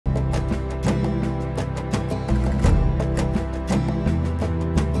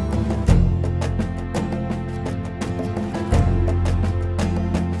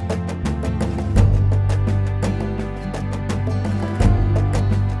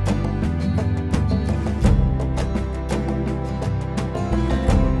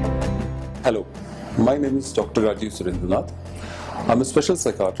My name is Dr.Rajeev Surendra Nath. I'm a special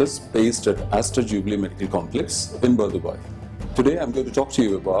psychiatrist based at Aster Medical Complex in Dubai. Today I'm going to talk to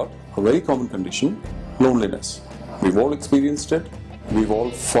you about a very common condition, loneliness. We've all experienced it, we've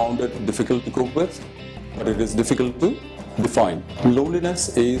all found it difficult to cope with, but it is difficult to define.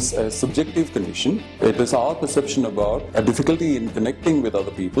 Loneliness is a subjective condition. It is our perception about a difficulty in connecting with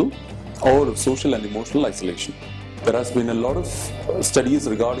other people or of social and emotional isolation. There has been a lot of studies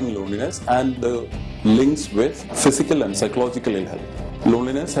regarding loneliness and the links with physical and psychological ill health.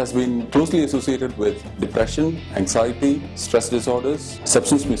 Loneliness has been closely associated with depression, anxiety, stress disorders,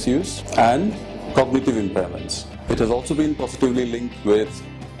 substance misuse, and cognitive impairments. It has also been positively linked with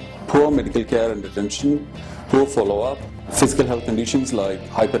poor medical care and attention, poor follow-up, physical health conditions like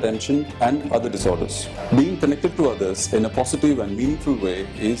hypertension and other disorders. Being connected to others in a positive and meaningful way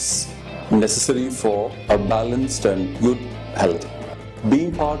is necessary for a balanced and good health.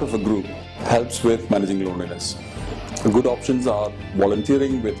 Being part of a group helps with managing loneliness. Good options are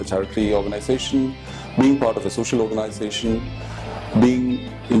volunteering with a charity organization, being part of a social organization,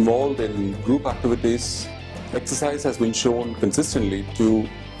 being involved in group activities. Exercise has been shown consistently to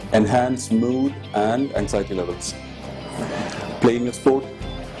enhance mood and anxiety levels. Playing a sport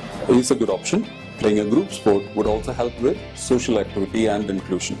is a good option. Playing a group sport would also help with social activity and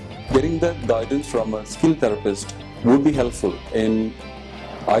inclusion. Getting the guidance from a skilled therapist would be helpful in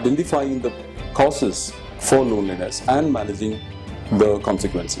identifying the causes for loneliness and managing the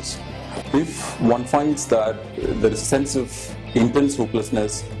consequences. If one finds that there is a sense of intense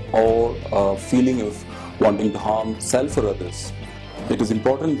hopelessness or a feeling of wanting to harm self or others, it is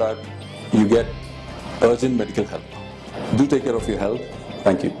important that you get urgent medical help. Do take care of your health.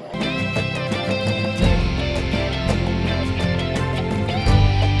 Thank you.